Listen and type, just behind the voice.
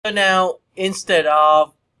So now, instead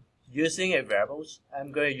of using a variables,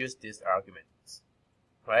 I'm going to use these arguments,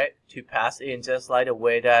 right, to pass in just like the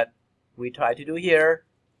way that we try to do here,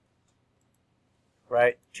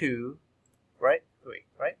 right? 2, right? 3,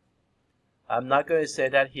 right? I'm not going to say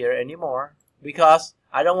that here anymore because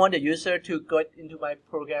I don't want the user to go into my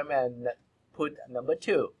program and put number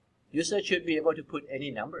 2. User should be able to put any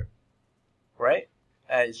number, right?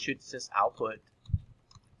 It should just output.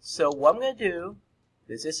 So what I'm going to do,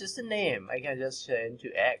 this is just the name. I can just change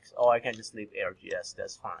to X, or I can just leave args.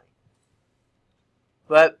 That's fine.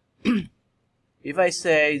 But if I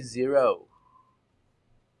say 0,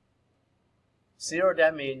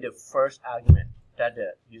 that means the first argument that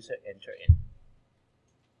the user enter in.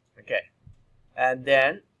 Okay, and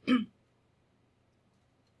then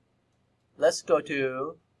let's go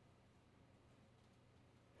to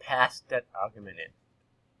pass that argument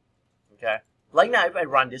in. Okay, like now if I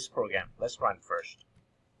run this program, let's run first.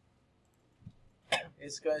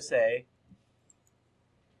 It's going to say,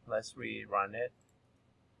 let's rerun it.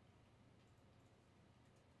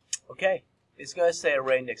 Okay, it's going to say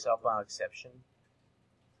array index of our exception.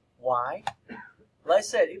 Why? Like I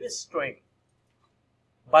said, if it's string,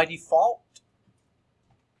 by default,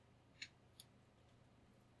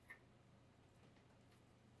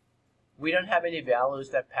 we don't have any values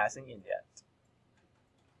that passing in yet.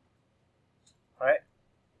 Alright?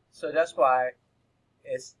 So that's why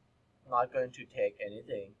it's not going to take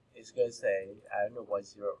anything. It's going to say, I don't know what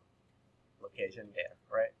 0 location there,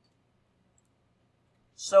 right?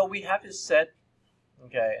 So we have to set,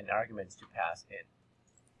 okay, an argument to pass in.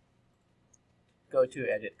 Go to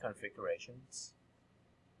edit configurations.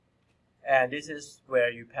 And this is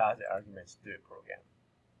where you pass the arguments to the program.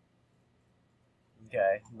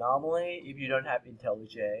 Okay, normally if you don't have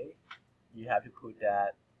IntelliJIdea, you have to put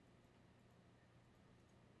that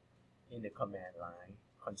in the command line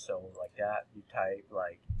console like that. You type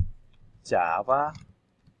like Java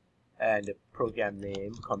and the program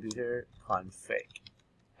name computer config,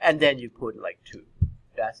 and then you put like 2.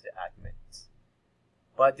 That's the arguments.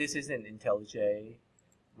 But this is in IntelliJIdea.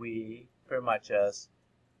 We pretty much just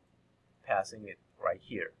passing it right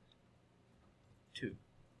here. 2.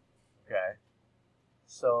 Okay.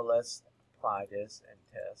 So let's apply this and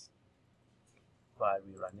test by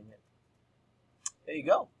rerunning it. There you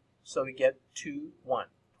go. So we get 2, 1,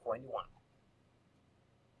 21.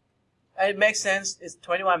 And it makes sense. It's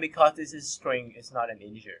 21 because this is string. It's not an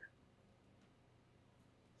integer.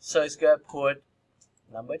 So it's going to put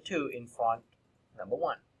number 2 in front number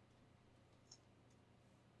 1.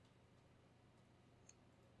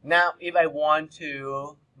 Now, if I want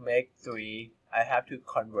to make 3, I have to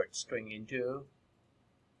convert string into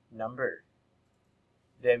number.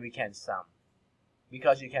 Then we can sum.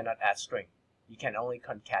 Because you cannot add string. You can only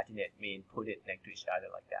concatenate, mean put it next to each other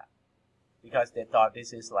like that. Because they thought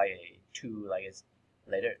this is like a 2, like it's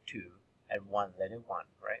letter 2, and 1, letter 1,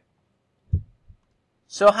 right?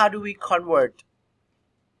 So how do we convert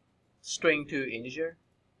string to integer?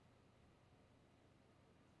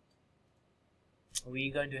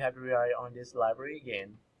 We're going to have to rely on this library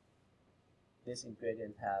again. This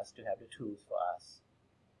ingredient has to have the tools for us.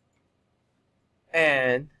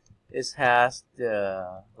 And it has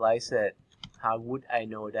the, like I said, how would I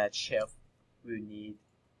know that chef will need,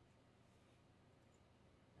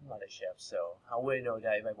 I'm not a chef, so how would I know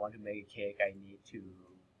that if I want to make a cake, I need to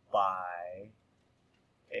buy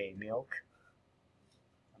a milk?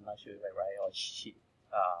 I'm not sure if I write,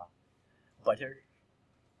 or butter,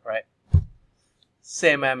 right?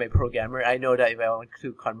 Same, I'm a programmer. I know that if I want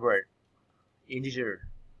to convert integer,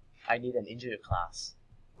 I need an integer class,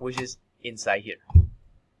 which is inside here.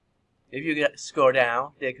 If you scroll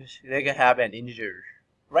down, they can have an integer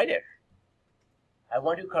right there. I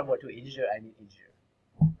want to convert to integer, I need integer,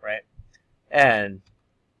 right? And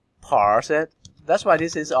parse it. That's why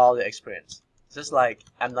this is all the experience. Just like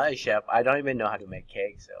I'm not a chef, I don't even know how to make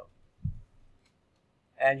cake, so.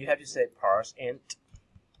 And you have to say parse int.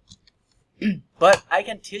 But I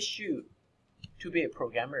can teach you to be a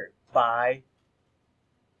programmer by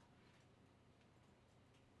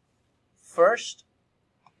first,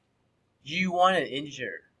 you want an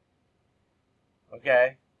integer.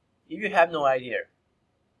 Okay? If you have no idea,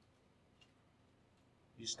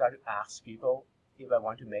 you start to ask people, if I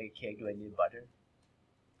want to make a cake, do I need butter?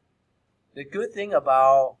 The good thing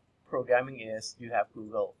about programming is you have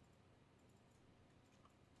Google.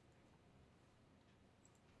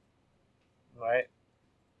 Right?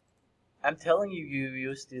 I'm telling you, you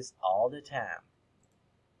use this all the time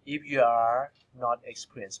if you are not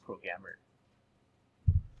experienced programmer.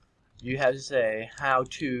 You have to say how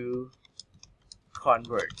to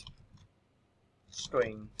convert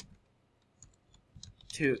string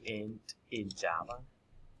to int in Java.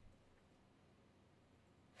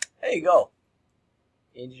 There you go.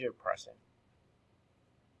 Integer present.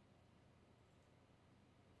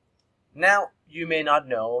 Now you may not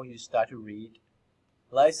know, you start to read.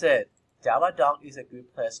 Like I said, Java doc is a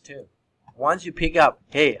good place too. Once you pick up,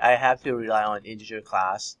 hey, I have to rely on integer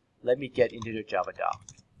class, let me get integer Java doc.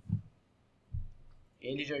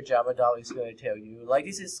 Integer Java doc is going to tell you, like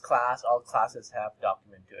this is class, all classes have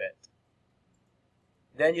document to it.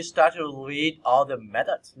 Then you start to read all the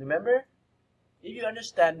methods. Remember, if you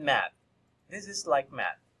understand math, this is like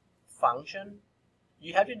math. Function,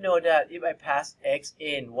 you have to know that if I pass x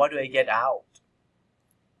in, what do I get out?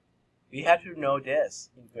 We have to know this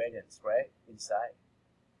ingredients, right? Inside.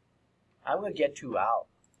 I'm going to get 2 out.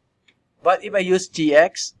 But if I use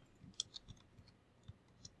gx,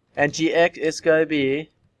 and gx is going to be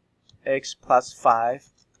x plus 5.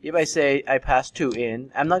 If I say I pass 2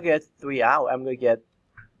 in, I'm not going to get 3 out. I'm going to get,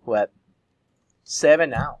 what,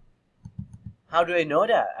 7 out. How do I know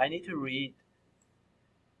that? I need to read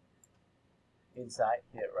inside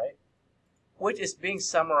here, right? Which is being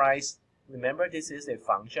summarized. Remember, this is a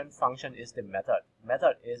function. Function is the method.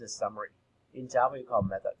 Method is a summary. In Java, we call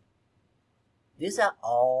method. These are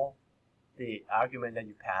all the arguments that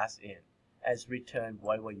you pass in as return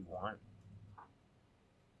whatever you want.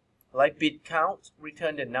 Like bit count,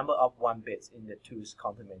 return the number of 1 bits in the 2's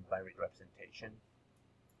complement binary representation.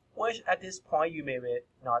 Which at this point you may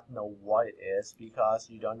not know what it is because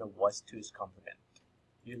you don't know what's 2's complement.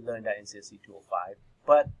 You learned that in CSC 205.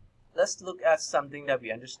 But let's look at something that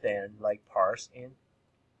we understand, like parse in.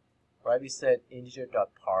 Right? We said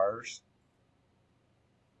integer.parse.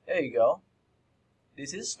 There you go.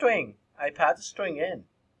 This is string. I pass the string in.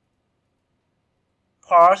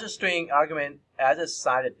 Parse a string argument as a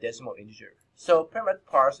signed decimal integer. So pretty much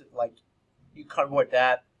parse it like you convert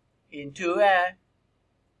that into a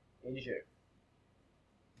integer.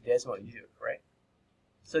 Decimal integer, right?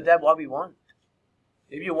 So that's what we want.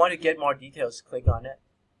 If you want to get more details, click on it.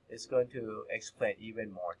 It's going to explain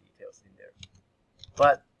even more details in there.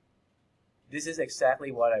 But this is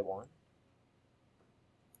exactly what I want.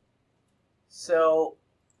 So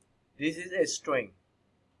this is a string.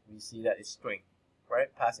 We see that it's string,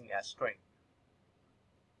 right? Passing as string.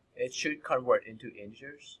 It should convert into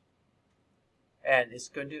integers. And it's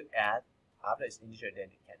going to add, after it's integer, then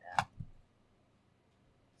it can add.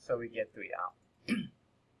 So we get 3 out.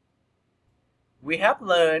 We have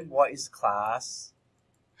learned what is class.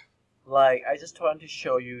 Like I just wanted to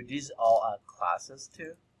show you, these all are classes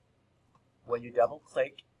too. When you double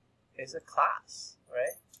click, it's a class,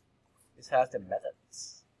 right? It has the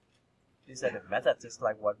methods. These are the methods, just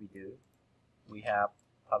like what we do. We have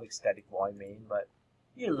public static void main, but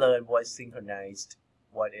you learn what is synchronized,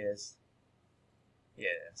 what is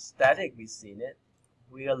static. We've seen it.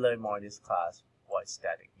 We'll learn more in this class what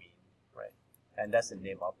static means, right? And that's the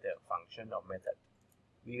name of the function or method.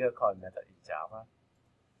 We will call it method in Java.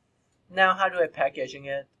 Now, how do I packaging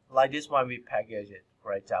it? Like this one, we package it,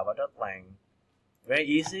 right? Java.lang. Very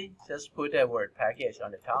easy. Just put the word package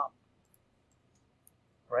on the top,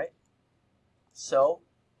 right? So,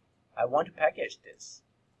 I want to package this.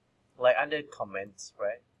 Like under comments,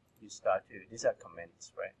 right? You start to, these are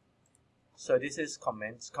comments, right? So this is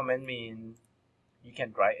comments. Comment mean you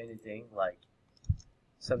can write anything. Like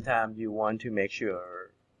sometimes you want to make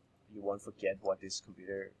sure you won't forget what this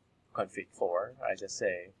computer config for. I just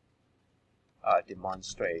say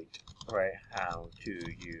demonstrate, right, how to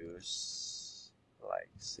use like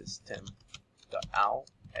system.out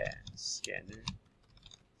and scanner,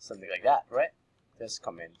 something like that, right? Just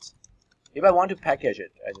comment. If I want to package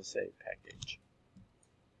it, I just say package.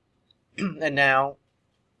 And now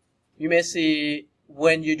you may see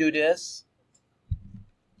when you do this,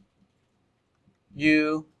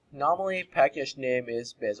 you normally package name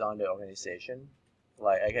is based on the organization.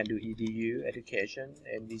 Like I can do edu, education,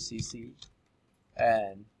 MDCC,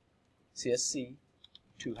 and CSC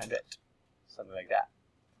 200, something like that,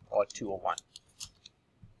 or 201.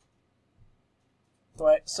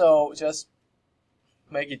 Right, so just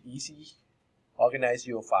make it easy, organize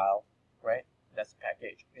your file, right? That's the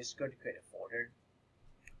package. It's going to create a folder.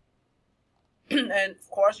 And of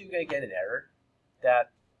course you're going to get an error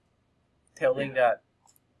that telling that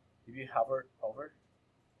if you hover over,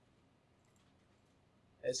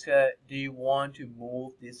 it's do you want to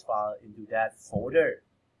move this file into that folder?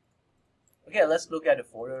 Okay, let's look at the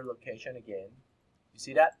folder location again. You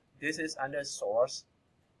see that? This is under source.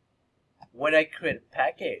 When I create a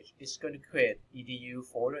package, it's going to create edu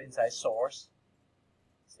folder inside source,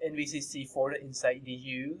 NVCC folder inside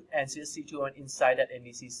edu, and CSC201 inside that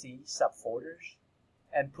NVCC subfolders.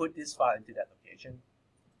 and put this file into that location.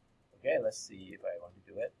 Okay, let's see if I want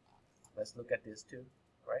to do it. Let's look at this too,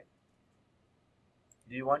 right?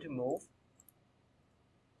 Do you want to move?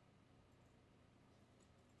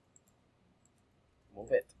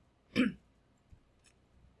 Move it.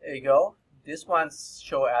 There you go. This one's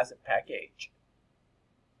show as a package,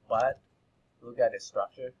 but look at the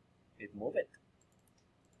structure. It move it.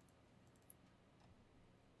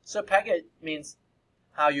 So package means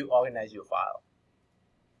how you organize your file.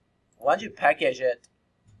 Once you package it,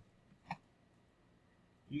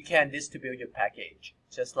 you can distribute your package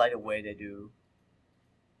just like the way they do.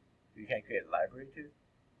 You can create a library too.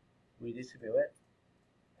 Redistribute it,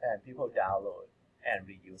 and people download and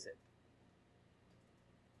reuse it.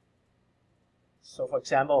 So for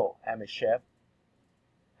example, I'm a chef.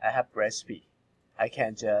 I have recipe. I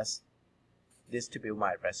can just distribute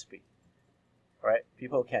my recipe. Right?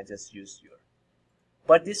 People can just use your.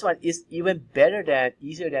 But this one is even better than,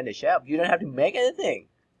 easier than the chef. You don't have to make anything.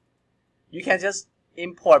 You can just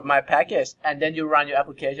import my package and then you run your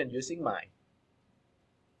application using mine.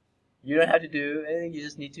 You don't have to do anything. You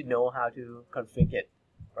just need to know how to configure it,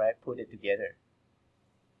 right? Put it together.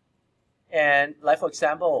 And like for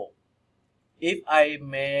example, if I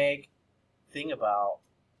think about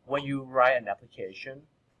when you write an application,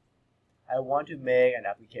 I want to make an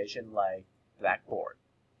application like Blackboard.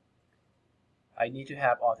 I need to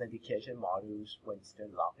have authentication modules when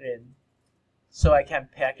students log in. So I can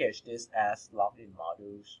package this as login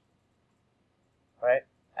modules. Right?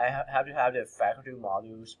 I have to have the faculty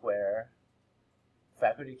modules where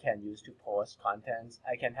faculty can use to post contents.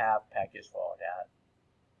 I can have package for all that.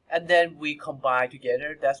 And then we combine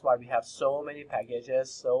together. That's why we have so many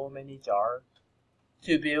packages, so many jars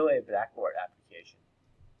to build a Blackboard application.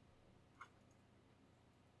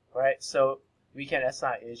 Right? So we can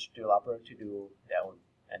assign each developer to do their own,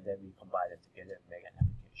 and then we combine them together and make an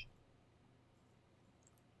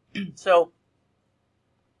application. So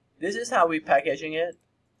this is how we're packaging it.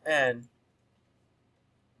 And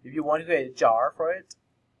if you want to create a jar for it,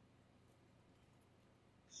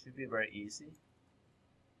 it should be very easy.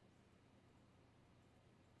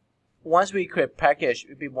 Once we create package,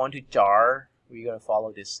 if we want to jar, we're going to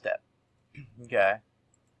follow this step. Okay.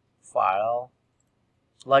 File.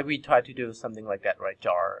 Like we try to do something like that, right?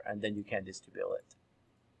 Jar, and then you can distribute it.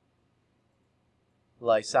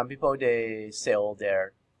 Like some people, they sell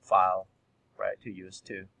their file, right, to use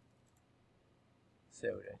to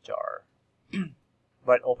sell their jar.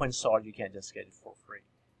 But open source, you can just get it for free.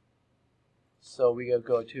 So we will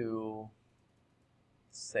go to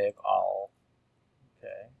save all.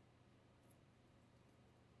 Okay.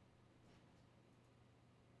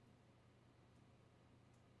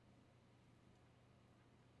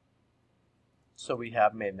 So we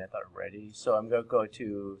have main method already. So I'm going to go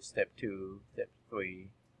to step 2, step 3.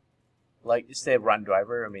 Like say run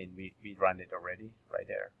driver, I mean we run it already right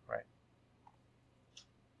there, right?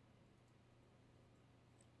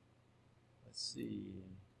 Let's see,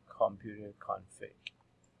 computer config.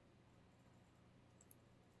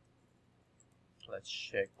 Let's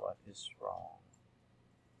check what is wrong.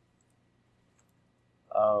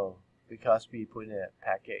 Oh, because we put in a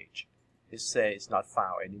package, it says it's not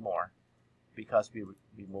found anymore because we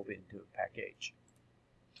move it into a package.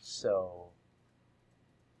 So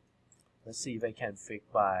let's see if I can fix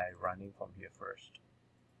by running from here first.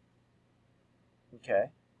 Okay,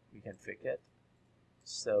 we can fix it.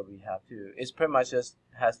 So we have to, it's pretty much just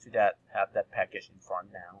has to have that package in front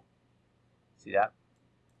now. See that?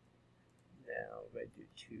 Now we're going to do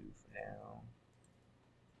 2 for now.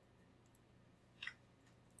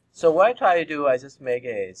 So what I try to do, I just make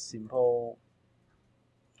a simple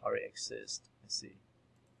already exist. Let's see.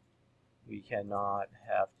 We cannot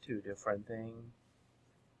have 2 different things.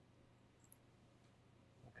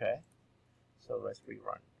 Okay. So let's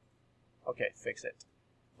rerun. Okay, fix it.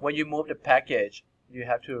 When you move the package, you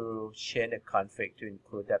have to change the config to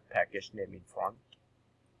include that package name in front.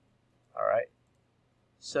 Alright.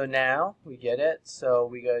 So now we get it. So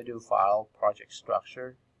we're going to do file project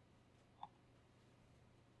structure.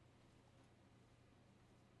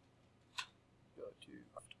 Go to,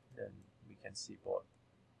 then we can see both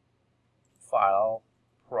file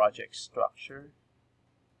project structure.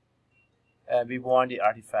 And we want the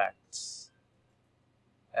artifacts.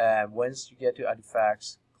 And once you get to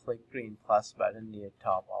artifacts, click green plus button near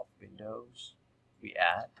top of Windows. We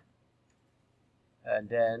add. And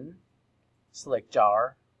then select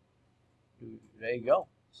jar. There you go.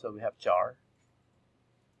 So we have jar.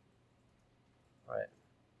 Right.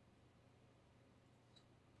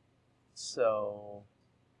 So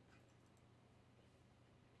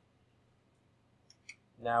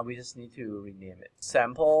Now we just need to rename it.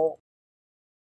 Sample